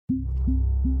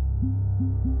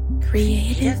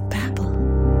Creative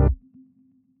Babble.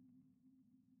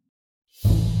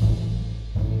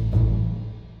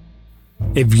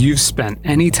 If you've spent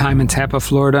any time in Tampa,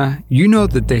 Florida, you know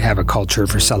that they have a culture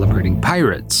for celebrating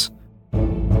pirates.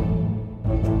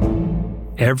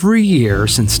 Every year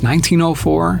since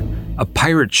 1904, a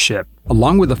pirate ship,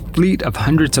 along with a fleet of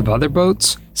hundreds of other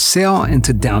boats, sail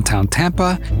into downtown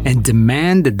Tampa and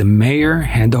demand that the mayor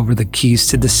hand over the keys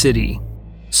to the city.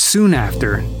 Soon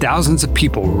after, thousands of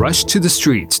people rush to the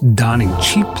streets, donning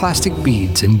cheap plastic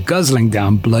beads and guzzling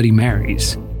down Bloody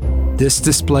Marys. This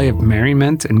display of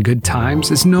merriment and good times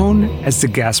is known as the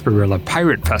Gasparilla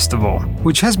Pirate Festival,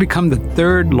 which has become the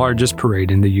third largest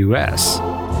parade in the U.S.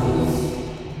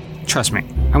 Trust me,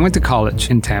 I went to college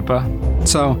in Tampa,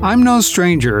 so I'm no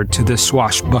stranger to this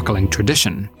swashbuckling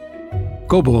tradition.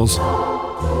 Go Bulls!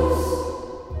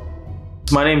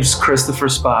 My name is Christopher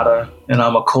Spada, and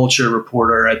I'm a culture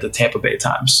reporter at the Tampa Bay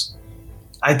Times.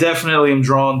 I definitely am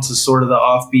drawn to sort of the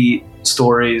offbeat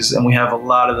stories, and we have a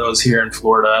lot of those here in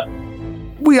Florida.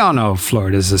 We all know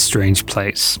Florida's a strange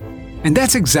place, and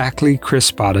that's exactly Chris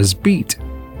Spada's beat.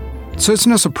 So it's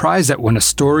no surprise that when a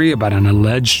story about an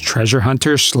alleged treasure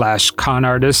hunter / con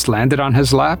artist landed on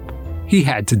his lap, he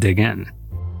had to dig in.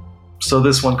 So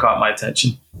this one caught my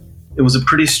attention. It was a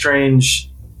pretty strange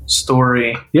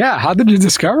story. Yeah, how did you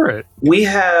discover it? We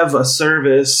have a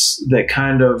service that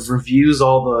kind of reviews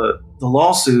all the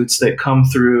lawsuits that come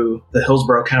through the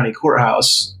Hillsborough County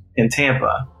Courthouse in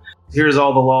Tampa. Here's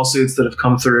all the lawsuits that have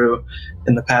come through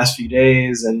in the past few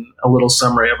days and a little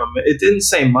summary of them. It didn't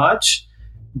say much,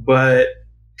 but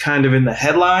kind of in the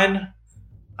headline,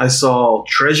 I saw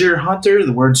treasure hunter,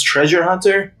 the words treasure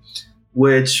hunter,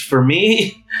 which for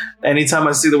me, anytime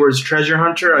I see the words treasure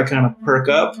hunter, I kind of perk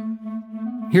up.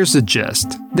 Here's the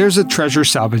gist. There's a treasure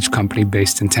salvage company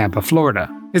based in Tampa, Florida.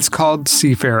 It's called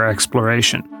Seafarer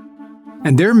Exploration.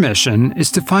 And their mission is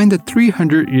to find a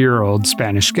 300-year-old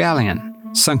Spanish galleon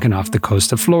sunken off the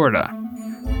coast of Florida.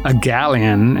 A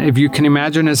galleon, if you can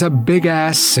imagine, is a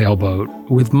big-ass sailboat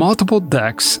with multiple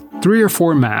decks, 3 or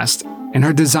 4 masts, and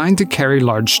are designed to carry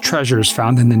large treasures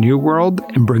found in the New World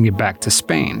and bring it back to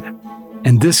Spain.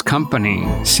 And this company,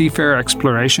 Seafarer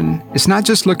Exploration, is not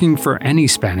just looking for any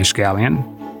Spanish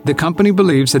galleon. The company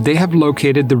believes that they have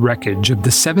located the wreckage of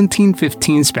the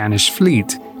 1715 Spanish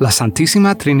fleet, La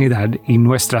Santísima Trinidad y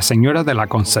Nuestra Señora de la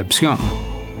Concepción.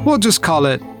 We'll just call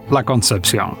it La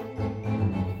Concepción.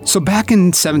 So back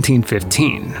in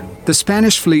 1715, the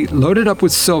Spanish fleet loaded up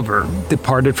with silver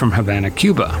departed from Havana,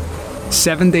 Cuba.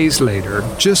 7 days later,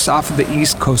 just off of the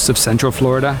east coast of Central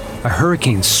Florida, a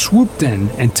hurricane swooped in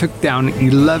and took down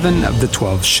 11 of the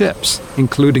 12 ships,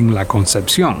 including La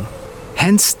Concepción.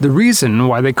 Hence the reason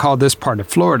why they call this part of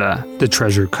Florida the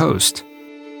Treasure Coast.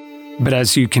 But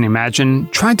as you can imagine,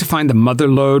 trying to find the mother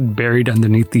lode buried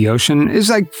underneath the ocean is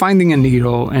like finding a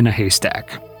needle in a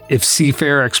haystack. If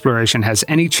Seafarer Exploration has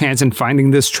any chance in finding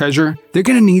this treasure, they're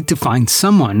going to need to find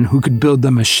someone who could build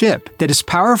them a ship that is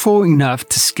powerful enough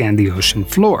to scan the ocean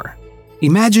floor.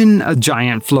 Imagine a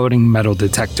giant floating metal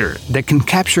detector that can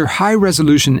capture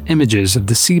high-resolution images of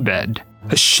the seabed.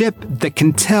 A ship that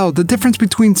can tell the difference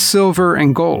between silver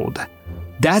and gold.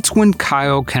 That's when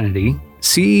Kyle Kennedy,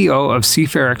 CEO of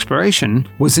Seafarer Exploration,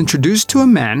 was introduced to a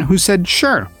man who said,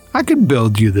 "Sure, I could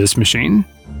build you this machine."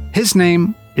 His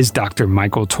name is Dr.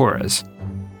 Michael Torres.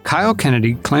 Kyle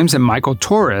Kennedy claims that Michael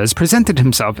Torres presented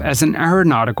himself as an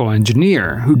aeronautical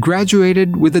engineer who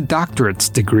graduated with a doctorate's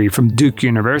degree from Duke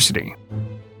University.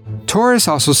 Torres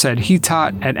also said he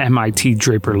taught at MIT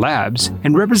Draper Labs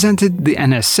and represented the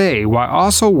NSA while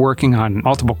also working on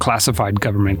multiple classified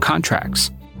government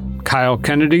contracts. Kyle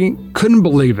Kennedy couldn't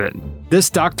believe it. This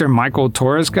Dr. Michael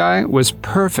Torres guy was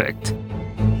perfect.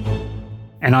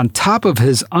 And on top of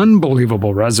his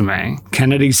unbelievable resume,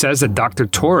 Kennedy says that Dr.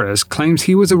 Torres claims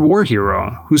he was a war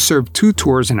hero who served 2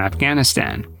 tours in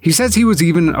Afghanistan. He says he was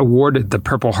even awarded the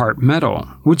Purple Heart Medal,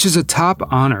 which is a top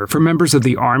honor for members of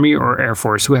the Army or Air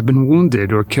Force who have been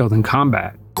wounded or killed in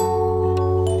combat.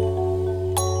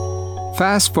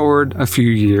 Fast forward a few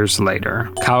years later,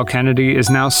 Kyle Kennedy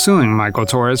is now suing Michael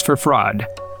Torres for fraud.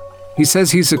 He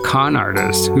says he's a con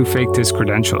artist who faked his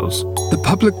credentials. The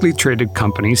publicly traded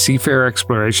company Seafarer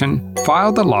Exploration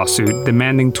filed a lawsuit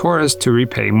demanding Torres to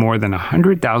repay more than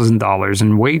 $100,000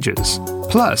 in wages,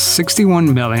 plus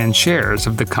 61 million shares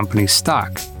of the company's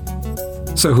stock.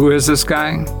 So who is this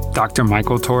guy, Dr.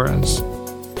 Michael Torres?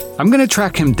 I'm going to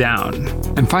track him down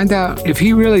and find out if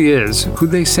he really is who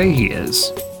they say he is.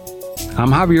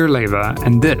 I'm Javier Leiva,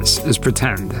 and this is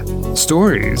Pretend.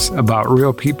 Stories about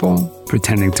real people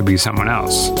pretending to be someone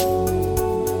else.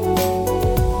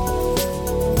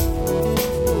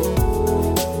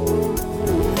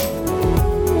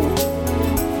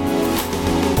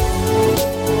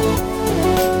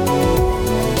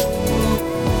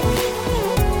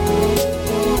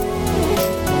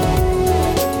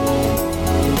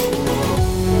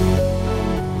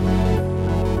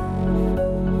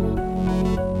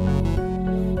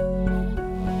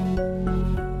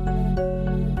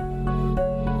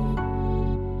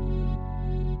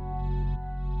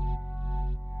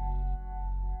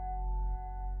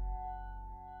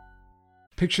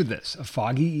 Picture this, a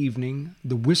foggy evening,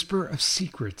 the whisper of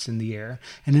secrets in the air,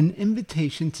 and an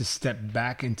invitation to step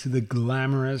back into the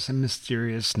glamorous and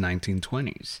mysterious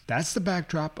 1920s. That's the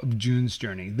backdrop of June's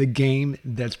Journey, the game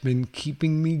that's been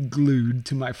keeping me glued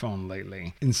to my phone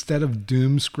lately. Instead of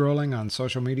doom scrolling on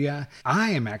social media,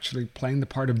 I am actually playing the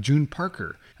part of June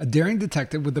Parker, a daring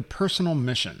detective with a personal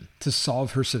mission to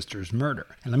solve her sister's murder.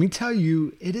 And let me tell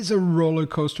you, it is a roller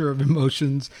coaster of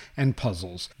emotions and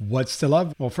puzzles. What's to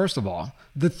love? Well, first of all,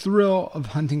 the thrill of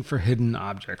hunting for hidden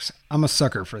objects. I'm a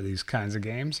sucker for these kinds of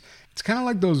games. It's kind of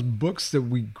like those books that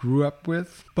we grew up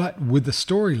with, but with a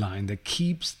storyline that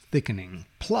keeps thickening.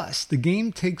 Plus, the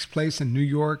game takes place in New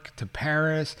York to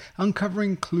Paris,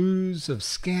 uncovering clues of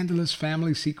scandalous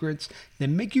family secrets that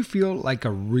make you feel like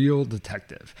a real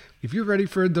detective. If you're ready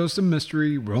for a dose of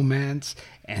mystery, romance,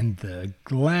 and the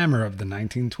glamour of the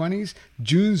 1920s,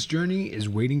 June's Journey is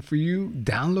waiting for you.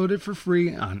 Download it for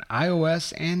free on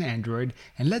iOS and Android,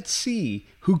 and let's see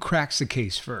who cracks the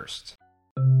case first.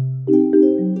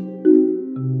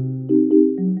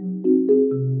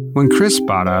 When Chris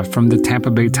Spada from the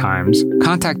Tampa Bay Times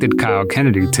contacted Kyle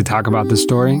Kennedy to talk about the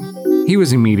story, he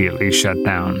was immediately shut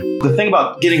down. The thing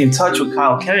about getting in touch with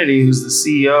Kyle Kennedy, who's the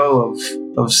CEO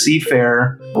of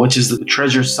Seafair, which is the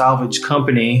treasure salvage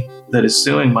company that is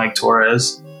suing Mike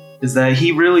Torres, is that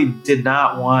he really did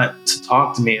not want to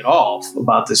talk to me at all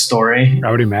about this story.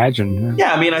 I would imagine.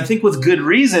 Yeah, I mean, I think with good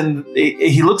reason.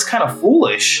 He looks kind of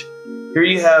foolish. Here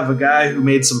you have a guy who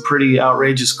made some pretty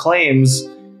outrageous claims,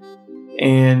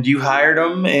 and you hired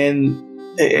him, and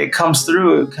it comes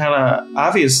through kind of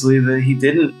obviously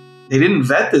that they didn't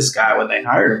vet this guy when they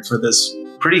hired him for this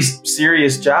pretty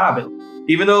serious job. And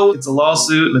even though it's a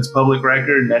lawsuit and it's public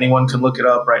record and anyone can look it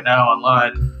up right now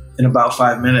online in about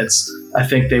 5 minutes, I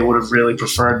think they would have really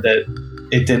preferred that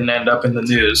it didn't end up in the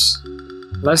news.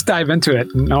 Let's dive into it.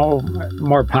 No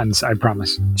more puns, I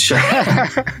promise. Sure.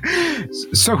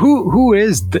 So who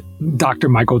is Dr.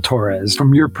 Michael Torres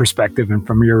from your perspective and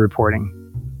from your reporting?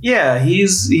 Yeah,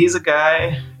 he's a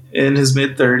guy in his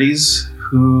mid-30s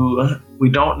who we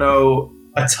don't know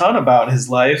a ton about his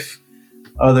life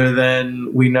other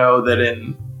than we know that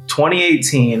in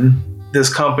 2018,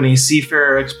 this company,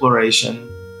 Seafarer Exploration,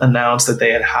 announced that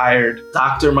they had hired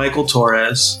Dr. Michael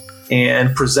Torres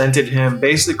and presented him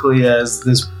basically as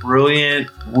this brilliant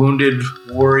wounded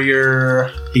warrior.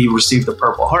 He received the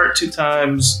Purple Heart 2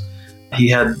 times. He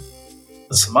had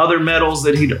some other medals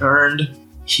that he'd earned.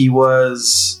 He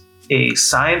was a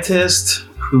scientist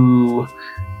who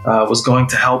was going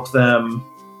to help them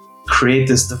create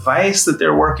this device that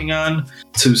they're working on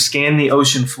to scan the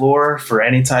ocean floor for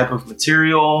any type of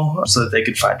material so that they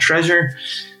could find treasure.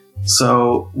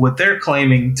 So what they're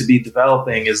claiming to be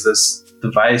developing is this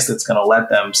device that's going to let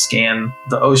them scan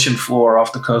the ocean floor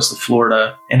off the coast of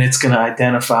Florida, and it's going to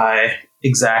identify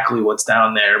exactly what's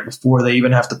down there before they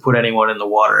even have to put anyone in the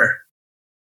water.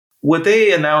 What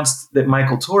they announced that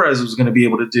Michael Torres was going to be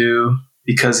able to do,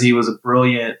 because he was a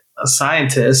brilliant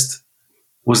scientist,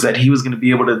 was that he was going to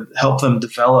be able to help them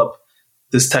develop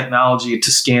this technology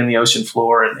to scan the ocean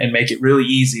floor and make it really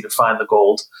easy to find the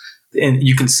gold. And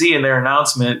you can see in their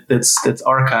announcement that's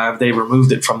archived, they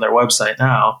removed it from their website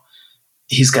now.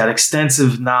 He's got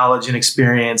extensive knowledge and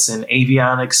experience in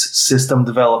avionics, system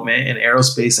development, and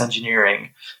aerospace engineering.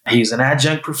 He's an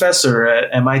adjunct professor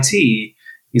at MIT.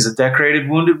 He's a decorated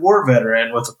Wounded War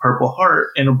veteran with a Purple Heart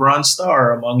and a Bronze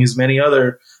Star, among his many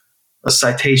other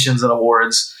citations and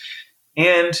awards.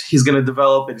 And he's going to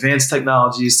develop advanced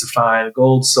technologies to find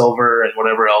gold, silver, and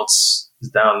whatever else is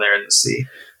down there in the sea.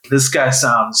 This guy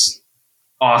sounds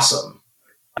awesome.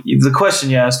 The question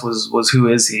you asked was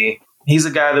who is he? He's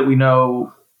a guy that we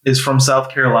know is from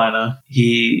South Carolina.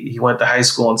 He went to high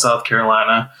school in South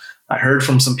Carolina. I heard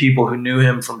from some people who knew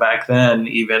him from back then,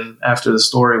 even after the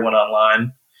story went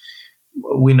online.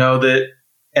 We know that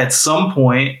at some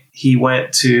point he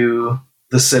went to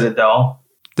the Citadel.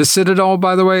 The Citadel,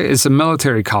 by the way, is a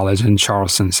military college in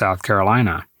Charleston, South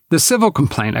Carolina. The civil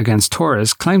complaint against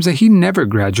Torres claims that he never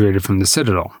graduated from the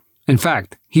Citadel. In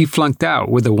fact, he flunked out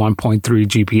with a 1.3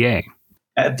 GPA.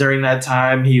 During that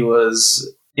time, he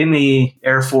was in the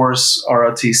Air Force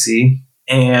ROTC,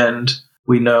 and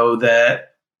we know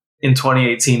that in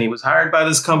 2018 he was hired by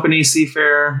this company,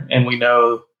 Seafarer, and we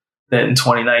know that in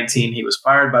 2019 he was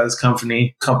fired by this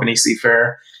company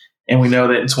Seafarer, and we know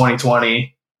that in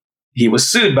 2020 he was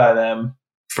sued by them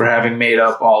for having made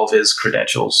up all of his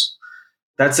credentials.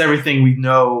 That's everything we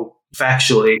know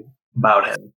factually about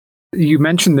him. You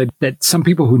mentioned that some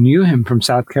people who knew him from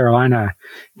South Carolina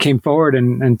came forward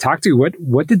and talked to you.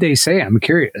 What did they say? I'm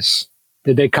curious.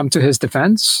 Did they come to his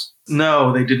defense?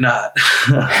 No, they did not.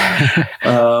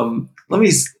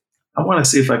 I want to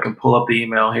see if I can pull up the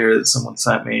email here that someone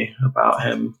sent me about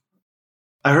him.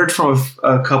 I heard from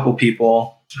a couple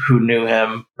people who knew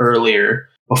him earlier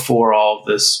before all of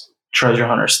this treasure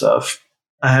hunter stuff.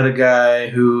 I had a guy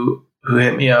who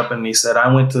hit me up and he said,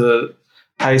 I went to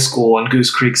high school in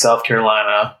Goose Creek, South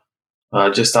Carolina,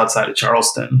 just outside of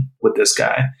Charleston with this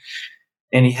guy.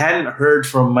 And he hadn't heard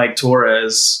from Mike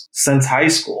Torres since high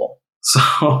school.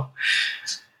 So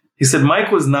he said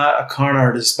Mike was not a con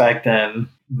artist back then,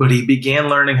 but he began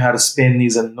learning how to spin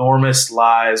these enormous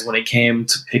lies when it came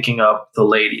to picking up the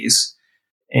ladies.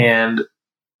 And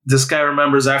this guy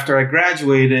remembers after I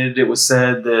graduated, it was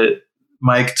said that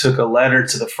Mike took a letter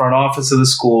to the front office of the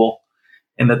school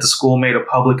and that the school made a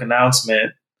public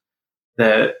announcement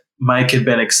that Mike had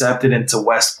been accepted into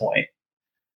West Point.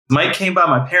 Mike came by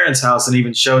my parents' house and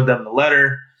even showed them the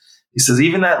letter. He says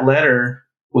even that letter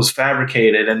was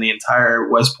fabricated and the entire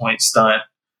West Point stunt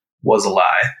was a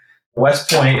lie.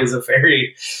 West Point is a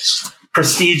very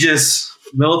prestigious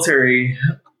military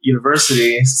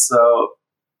university. So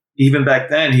even back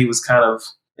then, he was kind of,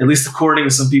 at least according to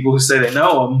some people who say they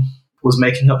know him, was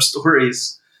making up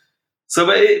stories. So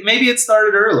maybe it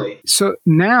started early. So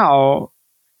now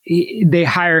they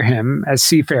hire him as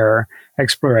Seafarer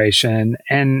Exploration.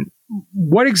 And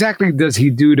what exactly does he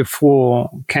do to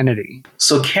fool Kennedy?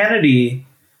 So Kennedy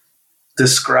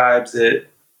describes it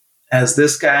as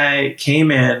this guy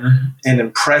came in and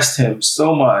impressed him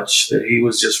so much that he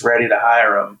was just ready to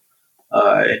hire him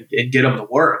and get him to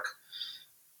work.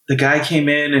 The guy came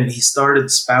in and he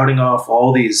started spouting off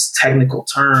all these technical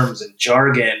terms and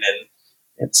jargon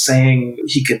and saying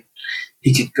he could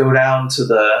go down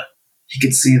to he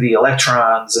could see the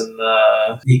electrons and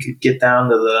he could get down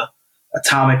to the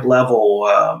atomic level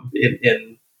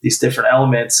in these different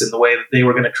elements in the way that they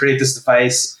were going to create this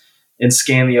device and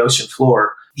scan the ocean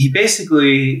floor. He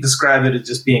basically described it as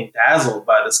just being dazzled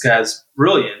by this guy's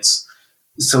brilliance.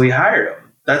 So he hired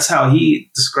him. That's how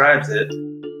he describes it.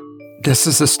 This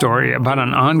is a story about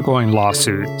an ongoing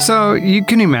lawsuit, so you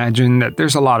can imagine that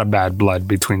there's a lot of bad blood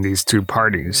between these two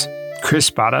parties. Chris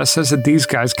Spada says that these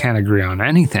guys can't agree on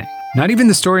anything, not even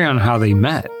the story on how they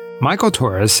met. Michael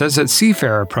Torres says that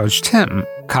Seafarer approached him.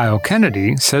 Kyle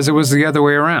Kennedy says it was the other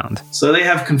way around. So they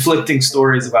have conflicting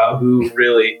stories about who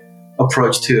really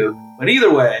approached who. But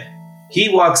either way, he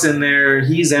walks in there,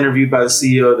 he's interviewed by the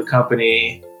CEO of the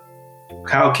company.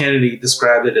 Kyle Kennedy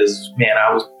described it as, man,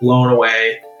 I was blown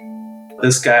away.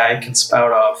 This guy can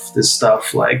spout off this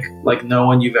stuff like no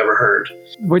one you've ever heard.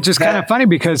 Which is kind of funny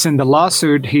because in the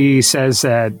lawsuit, he says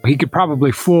that he could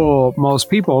probably fool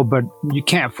most people, but you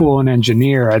can't fool an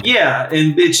engineer. Yeah,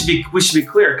 and we should be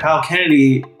clear. Kyle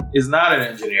Kennedy is not an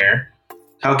engineer.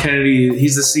 Kyle Kennedy,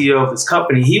 he's the CEO of this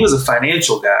company. He was a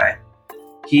financial guy.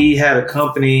 He had a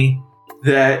company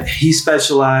that he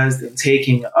specialized in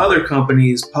taking other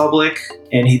companies public,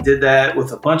 and he did that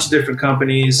with a bunch of different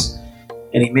companies.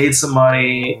 And he made some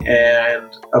money,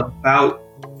 and about,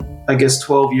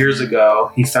 12 years ago,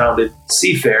 he founded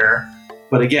Seafarer.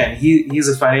 But again, he's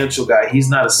a financial guy. He's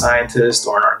not a scientist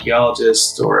or an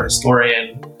archaeologist or a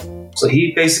historian. So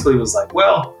he basically was like,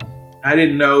 well, I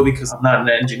didn't know because I'm not an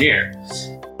engineer.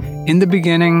 In the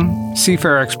beginning,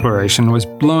 Seafarer Exploration was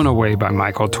blown away by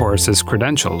Michael Torres'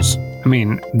 credentials. I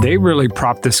mean, they really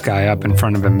propped this guy up in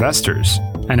front of investors,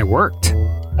 and it worked.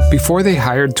 Before they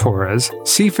hired Torres,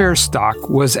 Seafarer stock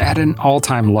was at an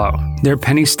all-time low. Their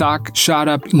penny stock shot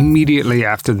up immediately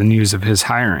after the news of his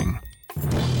hiring.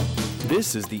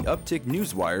 This is the Uptick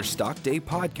Newswire Stock Day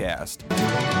podcast.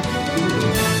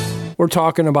 We're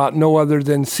talking about no other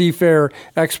than Seafarer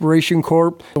Exploration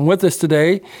Corp. And with us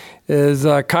today is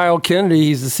Kyle Kennedy.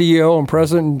 He's the CEO and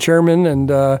president and chairman.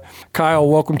 And Kyle,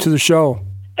 welcome to the show.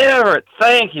 Everett,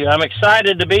 thank you. I'm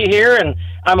excited to be here, and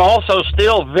I'm also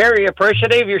still very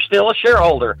appreciative you're still a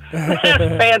shareholder.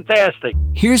 Fantastic.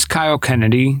 Here's Kyle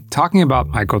Kennedy talking about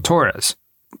Michael Torres.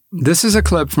 This is a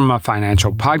clip from a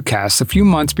financial podcast a few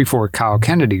months before Kyle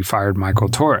Kennedy fired Michael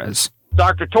Torres.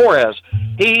 Dr. Torres,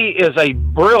 he is a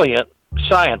brilliant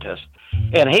scientist,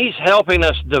 and he's helping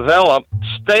us develop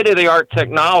state-of-the-art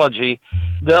technology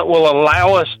that will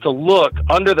allow us to look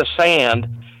under the sand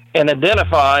and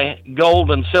identify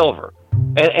gold and silver.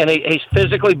 And he's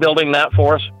physically building that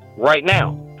for us right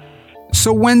now.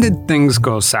 So when did things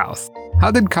go south?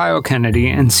 How did Kyle Kennedy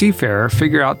and Seafarer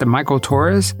figure out that Michael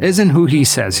Torres isn't who he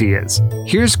says he is?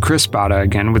 Here's Chris Spada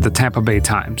again with the Tampa Bay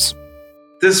Times.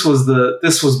 This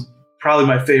was probably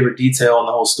my favorite detail in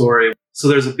the whole story. So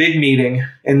there's a big meeting,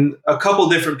 and a couple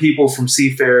different people from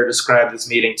Seafarer described this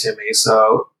meeting to me.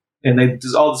 And they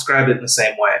all described it in the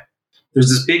same way. There's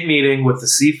this big meeting with the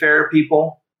Seafarer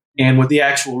people and with the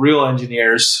actual real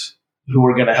engineers who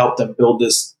were going to help them build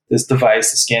this this device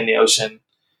to scan the ocean.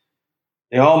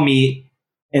 They all meet.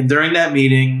 And during that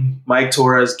meeting, Mike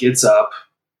Torres gets up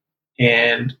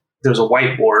and there's a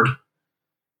whiteboard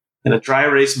and a dry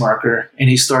erase marker, and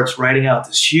he starts writing out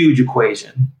this huge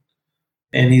equation.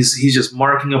 And he's just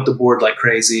marking up the board like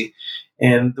crazy.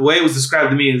 And the way it was described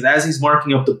to me is as he's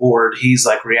marking up the board, he's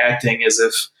like reacting as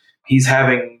if he's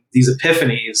having these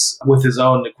epiphanies with his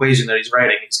own equation that he's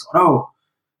writing. He's going, oh,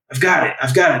 I've got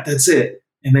it, that's it.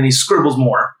 And then he scribbles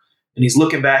more. And he's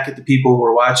looking back at the people who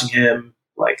are watching him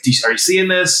like, are you seeing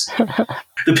this?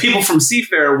 The people from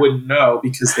Seafarer wouldn't know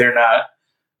because they're not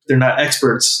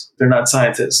experts. They're not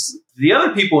scientists. The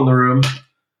other people in the room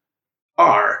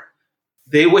are.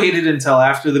 They waited until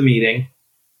after the meeting.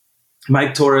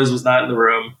 Mike Torres was not in the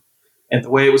room. And the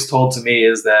way it was told to me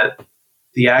is that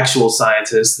the actual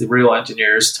scientists, the real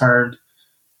engineers, turned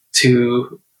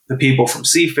to the people from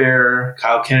Seafarer,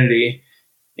 Kyle Kennedy,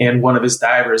 and one of his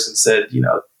divers and said,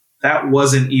 that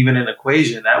wasn't even an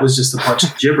equation. That was just a bunch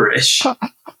of gibberish.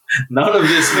 None of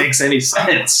this makes any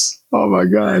sense. Oh my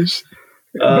gosh.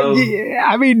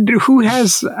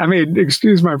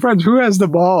 Excuse my French, who has the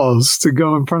balls to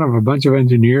go in front of a bunch of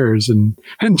engineers and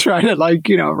try to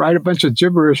write a bunch of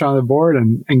gibberish on the board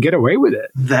and get away with it?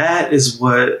 That is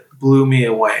what blew me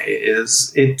away.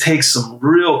 Is it takes some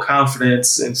real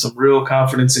confidence in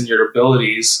your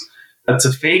abilities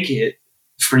to fake it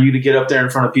for you to get up there in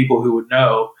front of people who would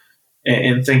know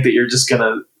and think that you're just going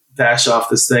to dash off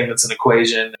this thing that's an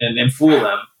equation and fool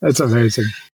them. That's amazing.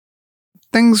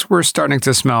 Things were starting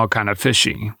to smell kind of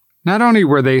fishy. Not only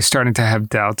were they starting to have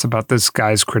doubts about this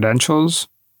guy's credentials,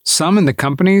 some in the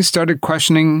company started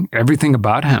questioning everything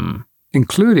about him,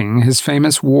 including his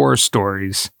famous war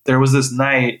stories. There was this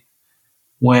night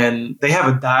when they have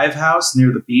a dive house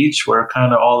near the beach where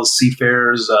kind of all the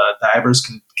seafarers, divers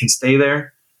can stay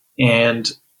there. And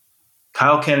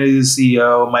Kyle Kennedy, the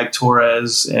CEO, Mike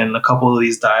Torres, and a couple of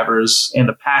these divers, and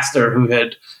a pastor who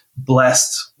had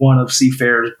blessed one of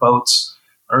Seafarer's boats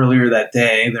earlier that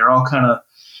day, they're all kind of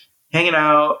hanging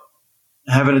out,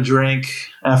 having a drink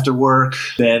after work,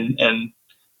 but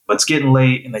it's getting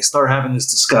late, and they start having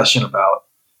this discussion about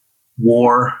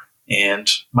war, and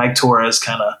Mike Torres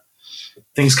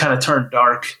things kind of turned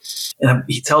dark, and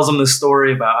he tells them this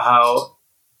story about how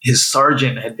his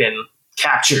sergeant had been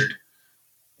captured,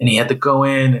 and he had to go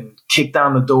in and kick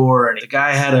down the door, and the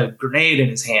guy had a grenade in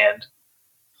his hand.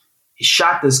 He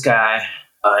shot this guy,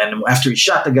 and after he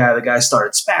shot the guy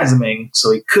started spasming,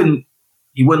 so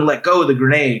he wouldn't let go of the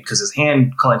grenade because his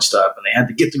hand clenched up, and they had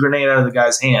to get the grenade out of the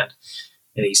guy's hand.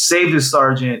 And he saved his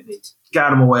sergeant, and he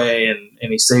got him away, and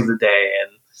he saved the day.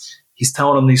 And he's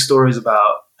telling them these stories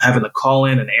about having to call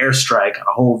in an airstrike on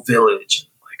a whole village. And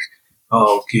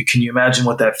oh, can you imagine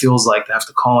what that feels like to have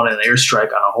to call in an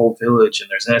airstrike on a whole village and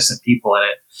there's innocent people in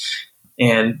it?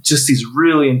 And just these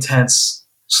really intense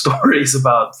stories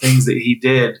about things that he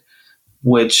did,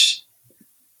 which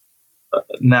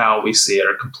now we see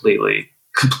are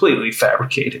completely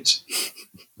fabricated.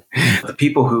 The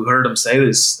people who heard him say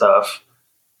this stuff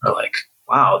are like,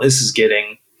 wow, this is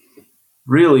getting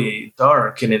really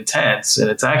dark and intense, and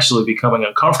it's actually becoming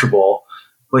uncomfortable.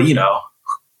 But,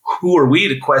 who are we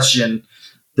to question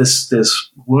this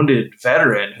wounded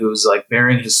veteran who's like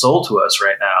bearing his soul to us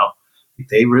right now?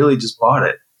 They really just bought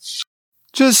it.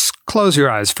 Just close your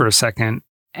eyes for a second,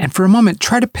 and for a moment,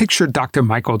 try to picture Dr.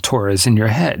 Michael Torres in your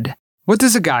head. What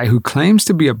does a guy who claims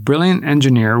to be a brilliant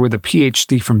engineer with a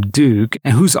PhD from Duke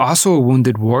and who's also a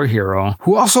wounded war hero,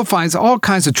 who also finds all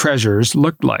kinds of treasures,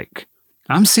 look like?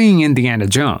 I'm seeing Indiana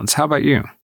Jones. How about you?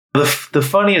 The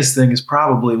funniest thing is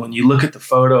probably when you look at the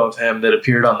photo of him that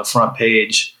appeared on the front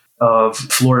page of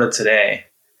Florida Today,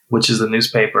 which is the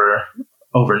newspaper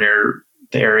over near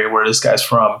the area where this guy's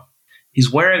from.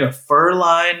 He's wearing a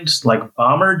fur-lined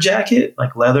bomber jacket,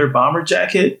 leather bomber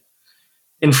jacket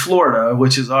in Florida,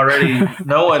 which is already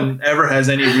no one ever has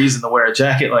any reason to wear a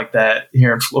jacket like that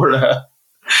here in Florida.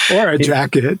 Or a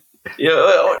jacket.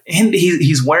 And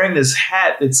he's wearing this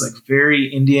hat that's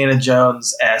very Indiana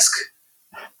Jones-esque.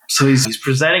 So he's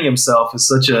presenting himself as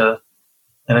such an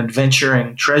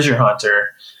adventuring treasure hunter.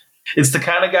 It's the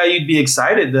kind of guy you'd be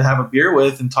excited to have a beer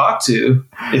with and talk to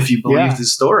if you believed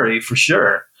his story, for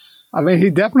sure. I mean, he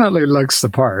definitely looks the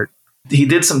part. He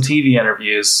did some TV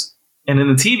interviews, and in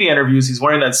the TV interviews, he's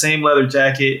wearing that same leather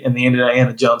jacket and the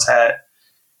Indiana Jones hat.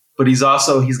 But he's got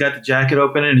the jacket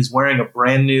open and he's wearing a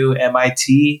brand new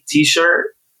MIT t-shirt.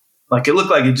 It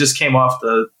looked like it just came off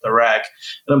the rack.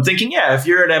 And I'm thinking, if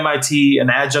you're an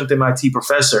adjunct MIT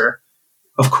professor,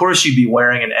 of course you'd be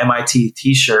wearing an MIT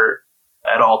t-shirt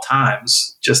at all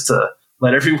times just to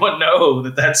let everyone know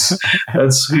that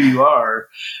that's who you are.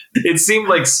 It seemed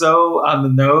like so on the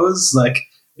nose. Like,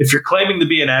 if you're claiming to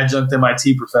be an adjunct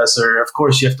MIT professor, of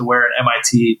course you have to wear an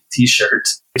MIT t-shirt.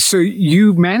 So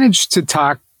you managed to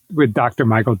talk with Dr.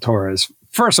 Michael Torres.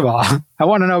 First of all, I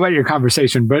want to know about your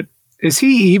conversation, but is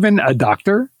he even a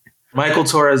doctor? Michael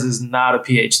Torres is not a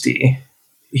PhD.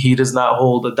 He does not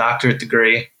hold a doctorate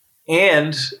degree.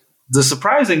 And the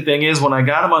surprising thing is, when I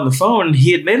got him on the phone,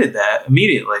 he admitted that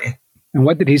immediately. And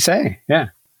what did he say? Yeah.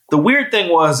 The weird thing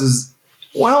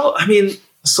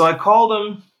so I called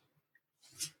him.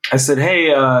 I said,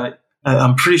 hey,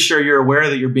 I'm pretty sure you're aware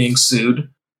that you're being sued.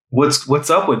 What's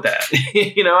up with that?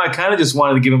 I kind of just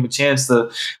wanted to give him a chance I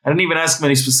didn't even ask him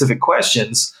any specific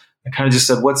questions. I kind of just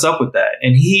said, what's up with that?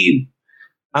 And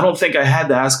I don't think I had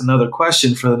to ask another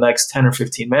question for the next 10 or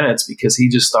 15 minutes because he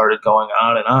just started going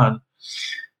on and on.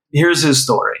 Here's his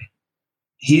story.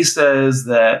 He says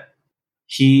that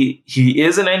he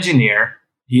is an engineer.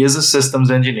 He is a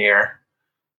systems engineer.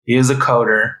 He is a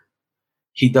coder.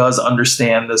 He does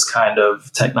understand this kind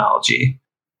of technology.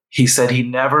 He said he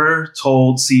never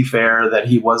told Seafair that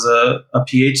he was a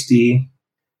PhD,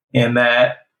 and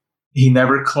that he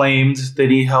never claimed that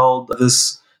he held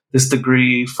this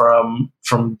degree from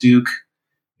Duke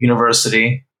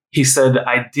University. He said,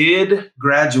 I did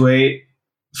graduate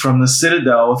from the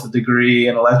Citadel with a degree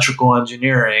in electrical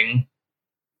engineering.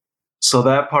 So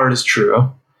that part is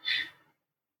true.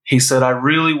 He said, I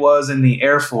really was in the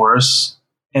Air Force,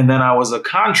 and then I was a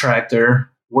contractor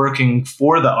working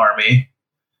for the Army.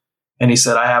 And he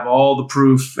said, I have all the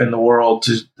proof in the world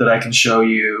that I can show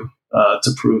you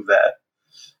to prove that.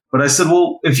 But I said,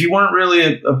 well, if you weren't really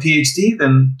a PhD,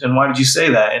 then why did you say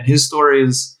that? And his story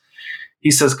is, he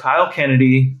says, Kyle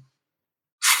Kennedy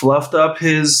fluffed up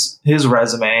his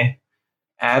resume,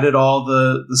 added all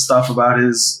the stuff about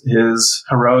his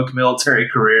heroic military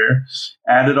career,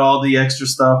 added all the extra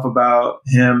stuff about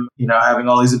him, having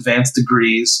all these advanced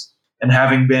degrees and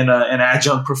having been an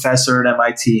adjunct professor at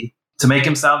MIT to make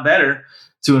him sound better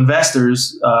to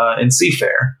investors in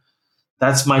Seafair.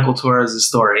 That's Michael Torres'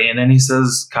 story. And then he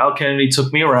says, Kyle Kennedy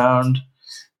took me around.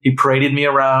 He paraded me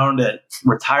around at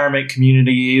retirement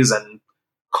communities and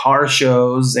car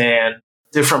shows and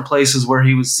different places where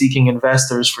he was seeking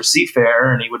investors for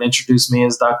Seafair. And he would introduce me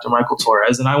as Dr. Michael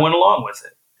Torres. And I went along with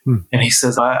it. And he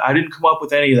says, I didn't come up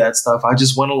with any of that stuff. I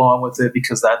just went along with it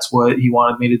because that's what he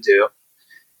wanted me to do.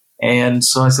 And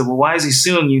so I said, well, why is he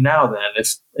suing you now then,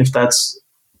 if that's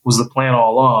was the plan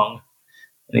all along?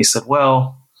 And he said,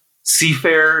 well,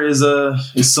 Seafair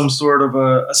is some sort of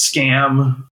a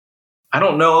scam. I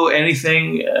don't know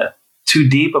anything too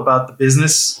deep about the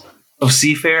business of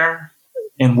Seafair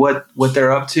and what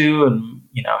they're up to and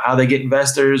how they get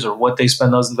investors or what they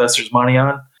spend those investors' money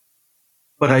on.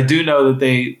 But I do know that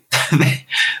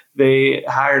they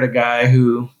hired a guy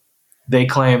who they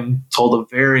claim told a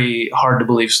very hard to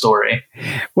believe story.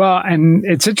 Well, and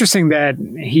it's interesting that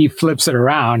he flips it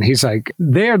around. He's like,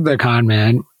 they're the con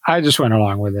man. I just went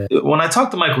along with it. When I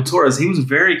talked to Michael Torres, he was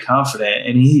very confident,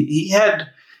 and he had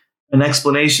an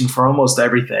explanation for almost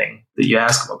everything that you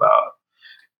ask him about.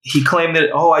 He claimed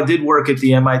that, I did work at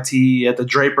the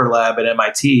Draper Lab at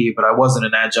MIT, but I wasn't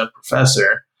an adjunct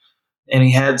professor. And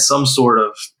he had some sort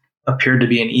of, appeared to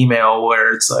be an email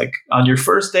where it's like, on your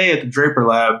first day at the Draper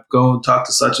Lab, go and talk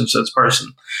to such and such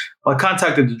person. Well, I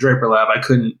contacted the Draper Lab. I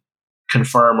couldn't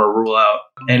confirm or rule out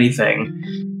anything.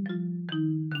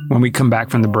 When we come back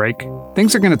from the break,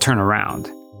 things are going to turn around.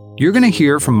 You're going to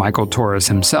hear from Michael Torres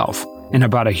himself and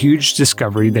about a huge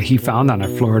discovery that he found on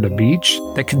a Florida beach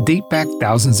that could date back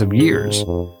thousands of years.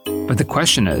 But the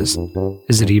question is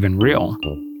it even real?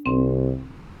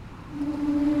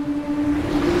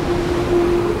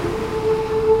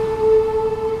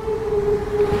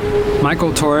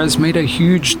 Michael Torres made a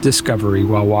huge discovery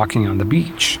while walking on the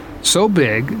beach. So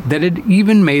big that it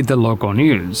even made the local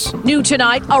news. New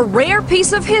tonight, a rare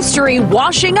piece of history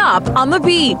washing up on the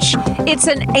beach. It's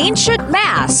an ancient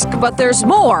mask, but there's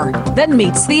more than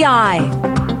meets the eye.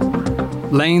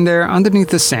 Laying there underneath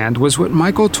the sand was what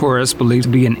Michael Torres believed to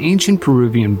be an ancient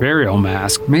Peruvian burial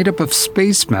mask made up of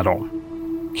space metal.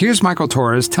 Here's Michael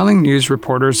Torres telling news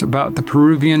reporters about the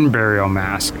Peruvian burial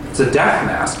mask. It's a death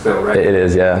mask, though, right? It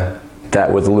is, yeah.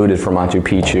 That was looted from Machu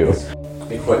Picchu.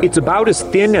 It's about as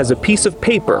thin as a piece of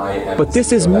paper, but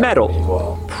this is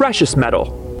metal, precious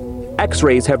metal.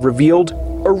 X-rays have revealed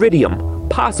iridium,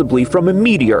 possibly from a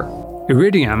meteor.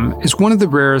 Iridium is one of the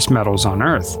rarest metals on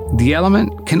Earth. The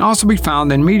element can also be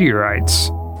found in meteorites.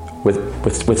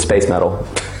 With space metal.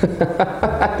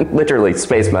 Literally,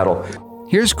 space metal.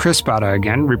 Here's Chris Spada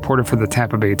again, reporter for the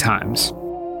Tampa Bay Times.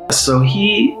 So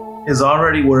he is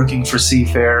already working for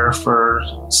Seafair for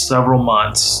several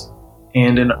months.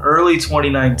 And in early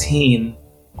 2019,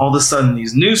 all of a sudden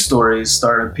these news stories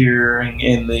start appearing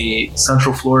in the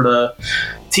Central Florida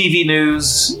TV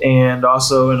news and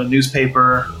also in a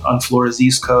newspaper on Florida's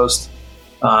East Coast.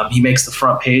 He makes the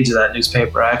front page of that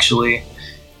newspaper, actually.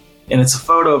 And it's a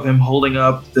photo of him holding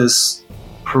up this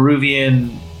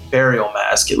Peruvian burial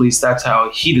mask. At least that's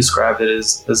how he described it,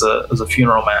 as a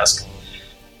funeral mask.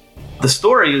 The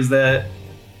story is that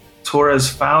Torres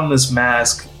found this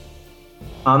mask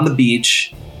on the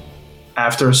beach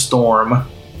after a storm,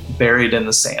 buried in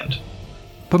the sand.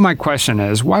 But my question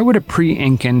is, why would a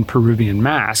pre-Incan Peruvian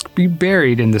mask be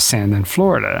buried in the sand in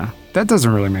Florida? That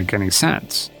doesn't really make any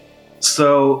sense.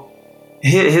 So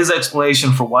his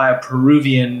explanation for why a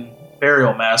Peruvian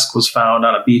burial mask was found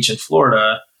on a beach in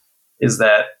Florida is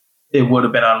that it would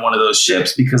have been on one of those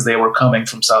ships because they were coming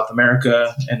from South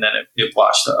America, and then it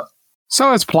washed up.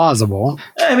 So it's plausible.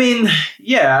 I mean,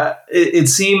 yeah, it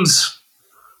seems...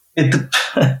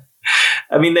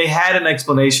 I mean, they had an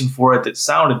explanation for it that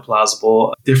sounded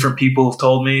plausible. Different people have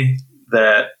told me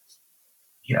that,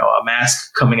 a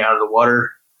mask coming out of the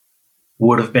water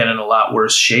would have been in a lot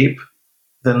worse shape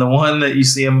than the one that you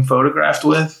see him photographed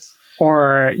with.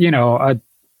 Or, a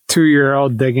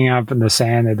 2-year-old digging up in the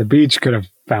sand at the beach could have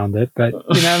found it. But,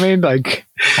 you know what I mean? Like,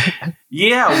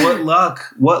 yeah,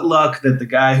 what luck that the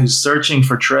guy who's searching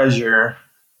for treasure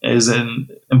is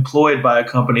employed by a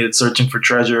company that's searching for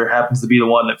treasure happens to be the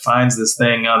one that finds this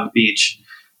thing on the beach.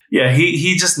 Yeah,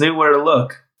 he just knew where to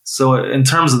look. So in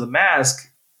terms of the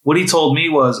mask, what he told me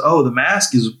was, the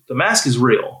mask is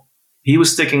real. He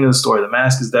was sticking to the story. The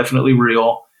mask is definitely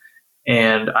real.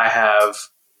 And I have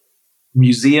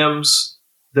museums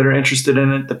that are interested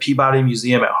in it. The Peabody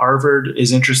Museum at Harvard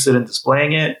is interested in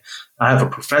displaying it. I have a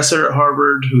professor at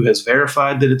Harvard who has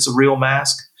verified that it's a real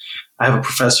mask. I have a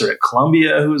professor at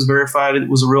Columbia who has verified it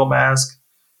was a real mask.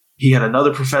 He had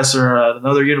another professor at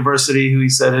another university who he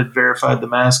said had verified the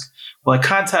mask. Well, I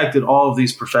contacted all of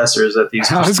these professors at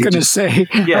these. I was going to say,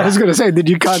 did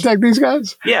you contact these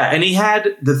guys? Yeah, and he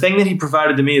had the thing that he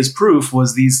provided to me as proof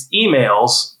was these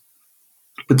emails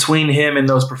between him and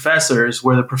those professors,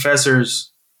 where the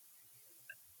professors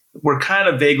were kind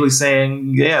of vaguely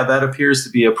saying, yeah, that appears to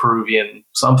be a Peruvian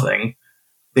something.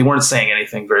 They weren't saying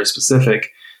anything very specific.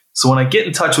 So when I get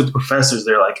in touch with the professors,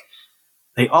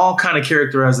 they all kind of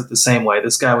characterize it the same way.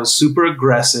 This guy was super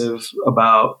aggressive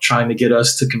about trying to get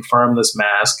us to confirm this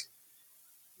mask.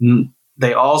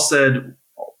 They all said,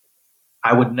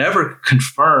 I would never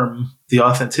confirm the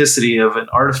authenticity of an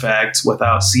artifact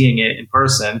without seeing it in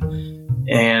person.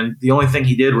 And the only thing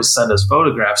he did was send us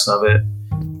photographs of it.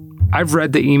 I've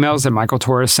read the emails that Michael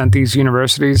Torres sent these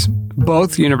universities.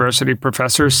 Both university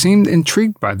professors seemed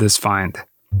intrigued by this find.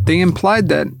 They implied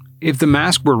that if the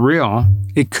mask were real,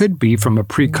 it could be from a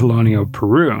pre-colonial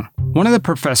Peru. One of the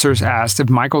professors asked if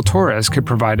Michael Torres could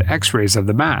provide x-rays of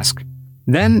the mask.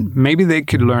 Then maybe they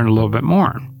could learn a little bit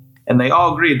more. And they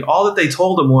all agreed. All that they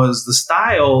told him was the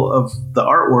style of the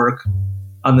artwork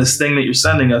on this thing that you're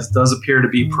sending us does appear to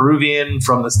be Peruvian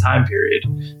from this time period.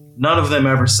 None of them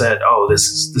ever said,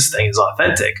 this thing is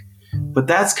authentic. But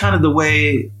that's kind of the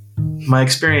way my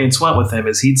experience went with him,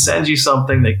 is he'd send you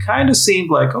something that kind of seemed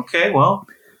like, okay, well,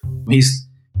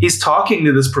 he's talking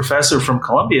to this professor from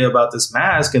Columbia about this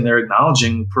mask and they're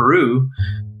acknowledging Peru.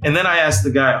 And then I asked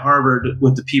the guy at Harvard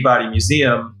with the Peabody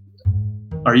Museum,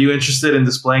 are you interested in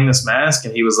displaying this mask?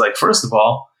 And he was like, first of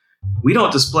all, we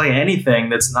don't display anything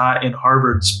that's not in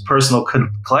Harvard's personal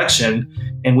collection,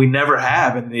 and we never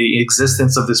have in the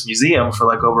existence of this museum for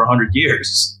like over 100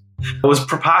 years. It was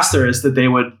preposterous that they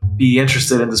would be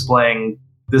interested in displaying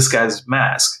this guy's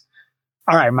mask.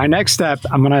 All right, my next step,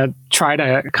 I'm going to try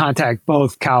to contact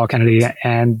both Kyle Kennedy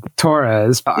and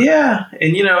Torres. Yeah,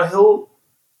 and he'll,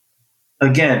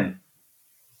 again,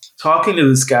 talking to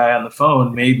this guy on the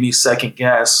phone made me second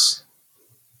guess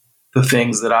the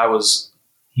things that I was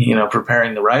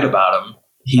preparing to write about him.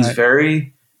 He's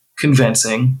very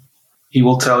convincing. He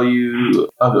will tell you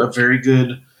a very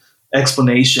good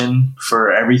explanation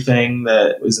for everything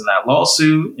that was in that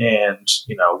lawsuit and,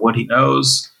 what he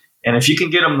knows. And if you can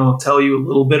get him to tell you a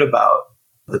little bit about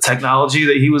the technology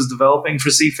that he was developing for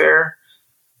Seafair,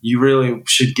 you really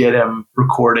should get him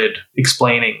recorded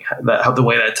explaining how the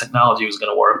way that technology was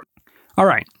going to work. All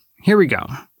right, here we go.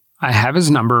 I have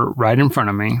his number right in front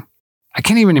of me. I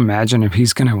can't even imagine if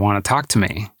he's going to want to talk to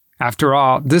me. After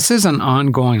all, this is an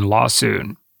ongoing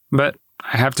lawsuit, but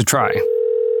I have to try.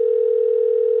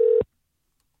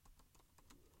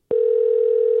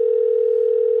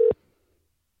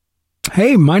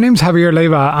 Hey, my name's Javier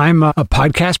Leiva. I'm a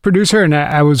podcast producer, and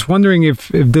I was wondering if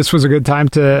this was a good time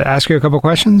to ask you a couple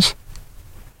questions.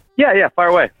 Yeah, fire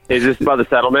away. Is this about the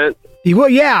settlement? Well,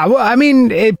 yeah. Well, I mean,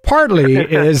 it partly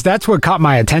is. That's what caught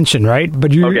my attention, right?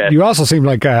 But you also seem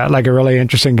like a really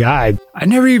interesting guy. I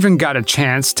never even got a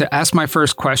chance to ask my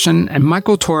first question, and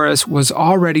Michael Torres was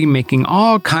already making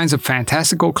all kinds of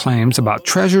fantastical claims about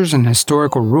treasures and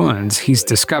historical ruins he's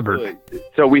discovered.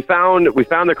 So we found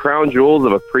the crown jewels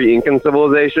of a pre-Incan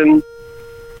civilization.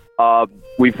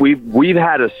 We've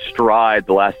had a stride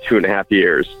the last 2.5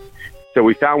 years. So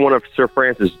we found one of Sir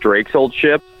Francis Drake's old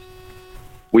ships.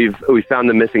 We found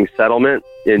the missing settlement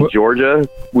in Georgia.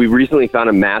 We recently found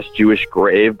a mass Jewish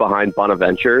grave behind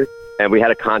Bonaventure, and we had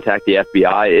to contact the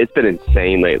FBI. It's been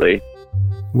insane lately.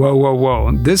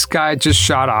 Whoa. This guy just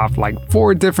shot off like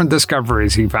 4 different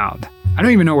discoveries he found. I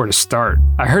don't even know where to start.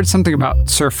 I heard something about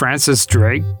Sir Francis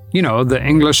Drake, the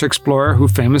English explorer who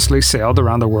famously sailed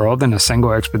around the world in a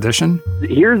single expedition.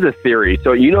 Here's the theory.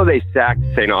 So they sacked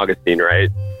St. Augustine, right?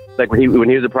 Like when he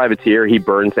was a privateer, he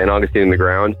burned St. Augustine in the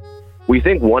ground. We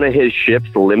think one of his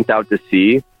ships limped out to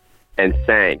sea and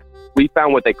sank. We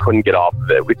found what they couldn't get off of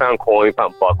it. We found coin, we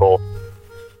found buckle.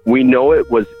 We know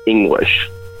it was English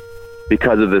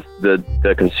because of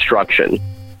the construction.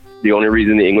 The only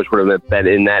reason the English would have been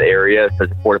in that area, such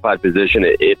a fortified position,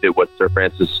 if it was Sir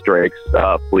Francis Drake's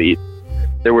fleet.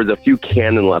 There was a few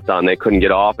cannon left on they couldn't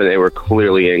get off, and they were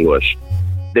clearly English.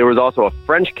 There was also a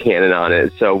French cannon on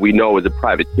it, so we know it was a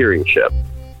privateering ship.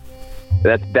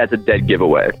 That's a dead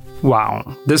giveaway.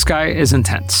 Wow, this guy is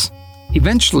intense.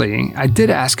 Eventually, I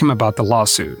did ask him about the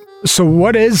lawsuit. So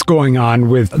what is going on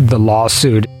with the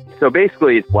lawsuit? So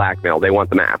basically, it's blackmail. They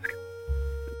want the mask.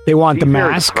 They want the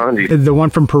mask? The one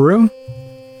from Peru?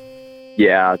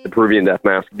 Yeah, the Peruvian death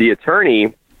mask. The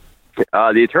attorney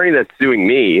that's suing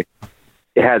me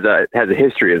has a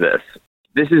history of this.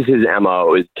 This is his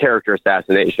MO, is character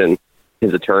assassination.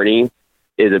 His attorney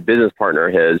is a business partner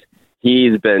of his.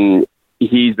 He's been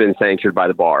sanctioned by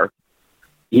the bar.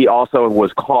 He also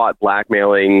was caught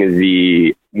blackmailing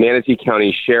the Manatee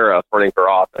County Sheriff running for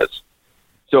office.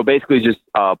 So basically just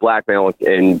blackmail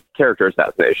and character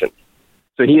assassination.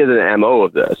 So he has an MO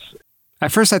of this.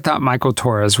 At first I thought Michael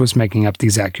Torres was making up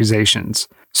these accusations.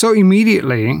 So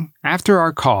immediately after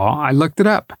our call, I looked it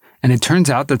up, and it turns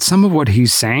out that some of what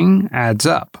he's saying adds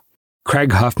up.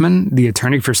 Craig Huffman, the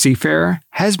attorney for Seafarer,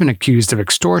 has been accused of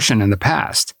extortion in the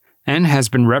past and has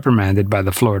been reprimanded by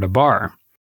the Florida bar.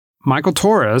 Michael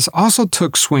Torres also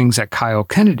took swings at Kyle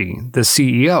Kennedy, the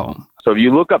CEO. So if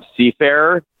you look up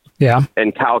Seafarer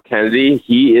and Kyle Kennedy,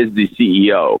 he is the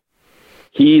CEO.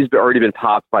 He's already been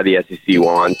popped by the SEC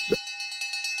once.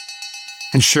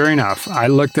 And sure enough, I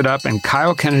looked it up, and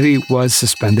Kyle Kennedy was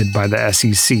suspended by the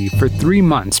SEC for 3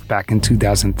 months back in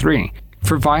 2003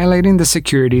 for violating the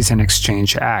Securities and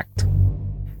Exchange Act.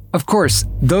 Of course,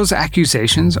 those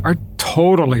accusations are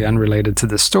totally unrelated to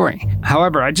this story.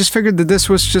 However, I just figured that this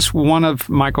was just one of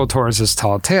Michael Torres'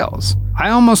 tall tales.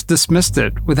 I almost dismissed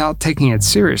it without taking it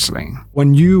seriously.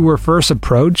 When you were first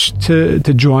approached to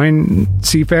join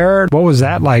Seafarer, what was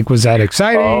that like? Was that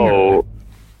exciting? Oh,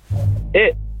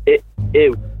 it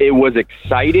was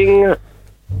exciting.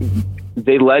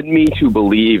 They led me to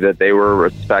believe that they were a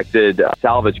respected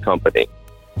salvage company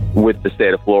with the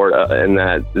state of Florida, and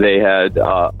that they had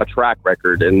a track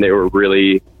record, and they were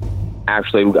really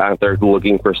actually out there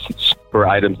looking for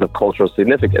items of cultural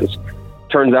significance.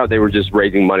 Turns out they were just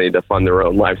raising money to fund their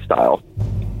own lifestyle.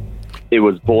 It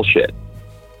was bullshit.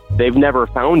 They've never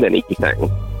found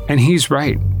anything. And he's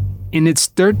right. In its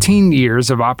 13 years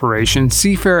of operation,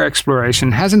 Seafarer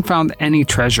Exploration hasn't found any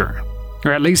treasure,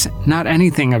 or at least not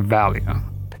anything of value.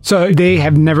 So they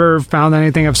have never found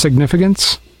anything of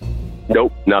significance?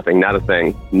 Nope, nothing, not a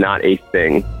thing, not a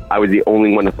thing. I was the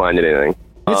only one to find anything.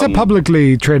 It's a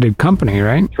publicly traded company,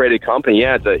 right? Traded company,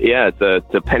 yeah. It's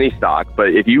a penny stock. But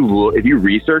if you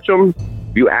research them,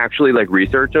 if you actually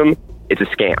research them, it's a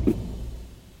scam.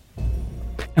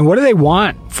 And what do they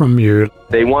want from you?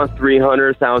 They want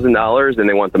 $300,000, and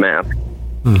they want the mask.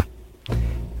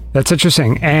 That's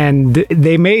interesting. And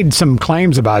they made some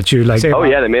claims about you,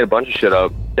 they made a bunch of shit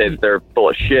up. They're full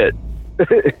of shit.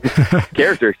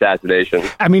 Character assassination.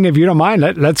 I mean, if you don't mind,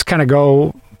 let's kind of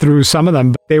go through some of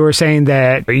them. They were saying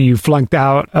that you flunked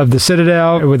out of the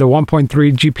Citadel with a 1.3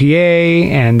 GPA,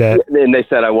 and they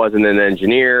said I wasn't an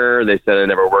engineer. They said I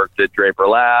never worked at Draper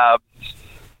Labs,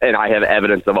 and I have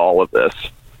evidence of all of this.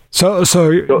 So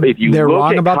if you they're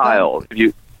wrong about Kyle,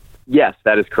 that? Yes,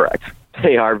 that is correct.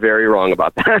 They are very wrong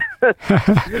about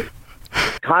that.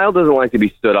 Kyle doesn't like to be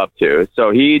stood up to,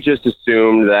 so he just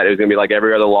assumed that it was going to be like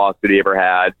every other lawsuit he ever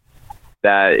had.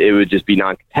 that it would just be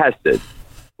non-contested.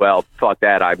 Well, fuck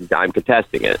that. I'm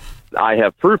contesting it. I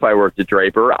have proof I worked at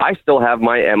Draper. I still have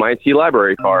my MIT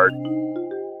library card.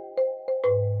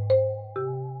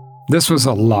 This was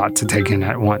a lot to take in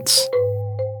at once.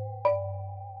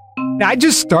 I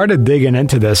just started digging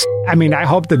into this. I mean, I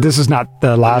hope that this is not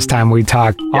the last time we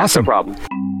talk. Yeah, awesome. No problem.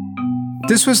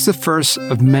 This was the first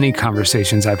of many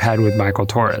conversations I've had with Michael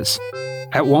Torres.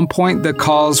 At one point, the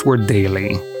calls were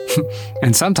daily,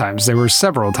 and sometimes they were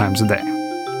several times a day.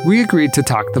 We agreed to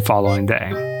talk the following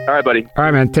day. All right, buddy. All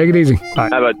right, man. Take it easy. Bye.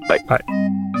 Bye, bud. Bye. Bye.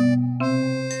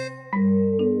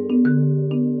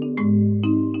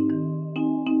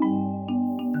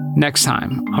 Next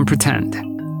time on Pretend,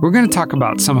 we're going to talk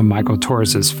about some of Michael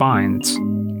Torres' finds,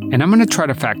 and I'm going to try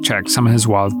to fact check some of his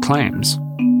wild claims.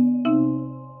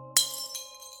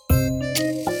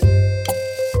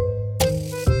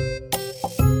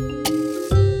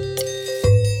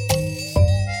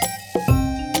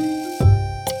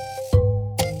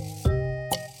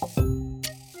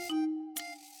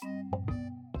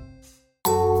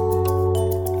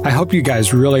 I hope you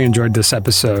guys really enjoyed this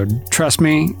episode. Trust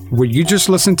me, what you just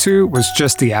listened to was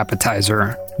just the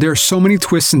appetizer. There are so many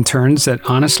twists and turns that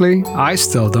honestly, I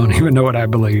still don't even know what I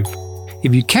believe.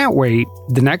 If you can't wait,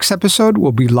 the next episode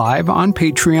will be live on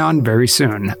Patreon very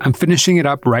soon. I'm finishing it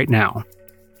up right now.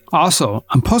 Also,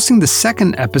 I'm posting the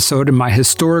second episode in my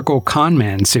historical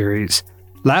Conman series.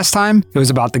 Last time, it was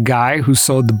about the guy who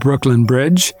sold the Brooklyn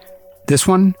Bridge. This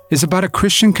one is about a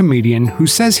Christian comedian who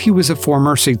says he was a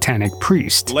former satanic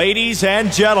priest. Ladies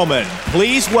and gentlemen,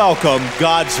 please welcome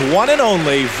God's one and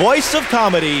only voice of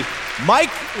comedy,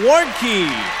 Mike Warnke.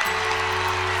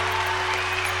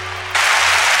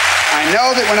 I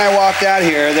know that when I walked out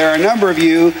here, there are a number of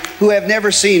you who have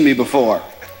never seen me before.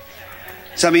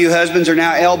 Some of you husbands are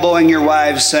now elbowing your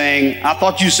wives saying, I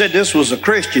thought you said this was a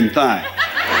Christian thing.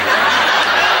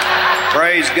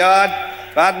 Praise God.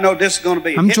 I know this is going to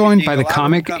be. I'm joined by the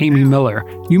comic Amy Miller.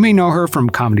 You may know her from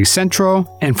Comedy Central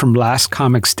and from Last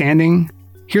Comic Standing.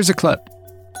 Here's a clip.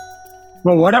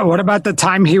 Well, what about the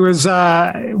time he was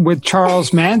with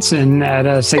Charles Manson at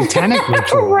a satanic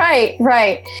ritual?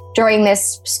 Right. During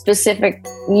this specific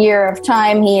year of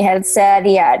time, he had said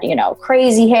he had,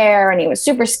 crazy hair and he was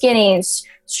super skinny and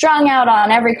strung out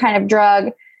on every kind of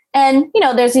drug. And,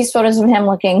 there's these photos of him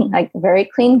looking like very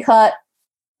clean cut,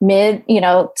 mid,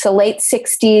 to late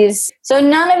 60s. So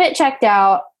none of it checked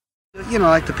out.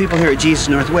 Like the people here at Jesus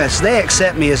Northwest, they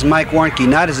accept me as Mike Warnke,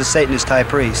 not as a Satanist high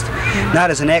priest, not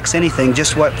as an ex-anything,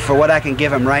 just for what I can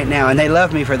give them right now, and they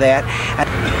love me for that.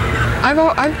 I've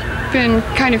been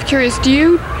kind of curious.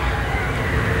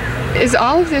 Are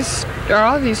all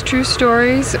of these true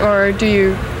stories, or do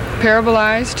you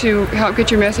parabolize to help get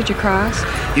your message across?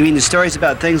 You mean the stories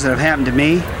about things that have happened to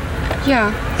me?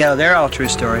 Yeah. Yeah, they're all true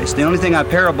stories. The only thing I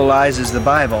parabolize is the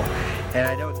Bible, and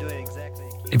I don't do it exactly.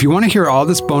 If you want to hear all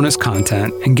this bonus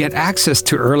content and get access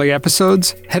to early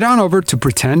episodes, head on over to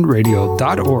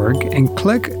pretendradio.org and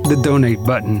click the donate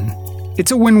button.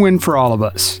 It's a win-win for all of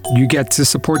us. You get to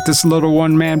support this little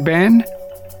one-man band,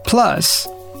 plus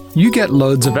you get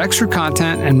loads of extra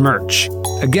content and merch.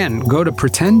 Again, go to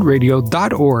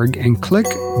pretendradio.org and click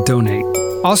donate.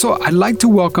 Also, I'd like to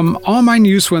welcome all my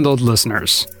new Swindled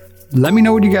listeners. Let me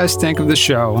know what you guys think of the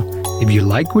show. If you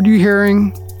like what you're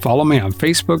hearing, follow me on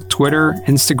Facebook, Twitter,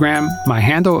 Instagram. My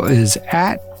handle is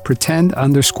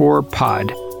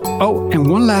 @pretend_pod. Oh, and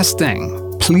one last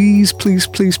thing. Please, please,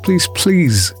 please, please,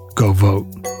 please go vote.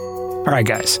 All right,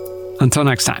 guys. Until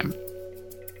next time.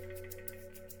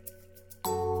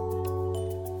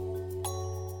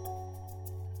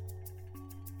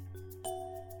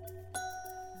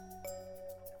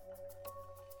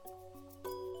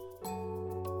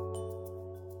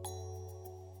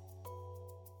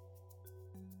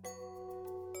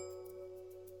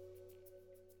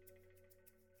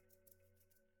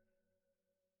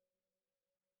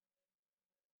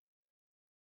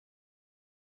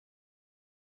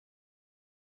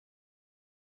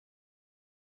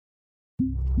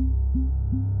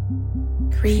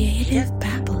 Creative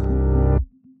Back.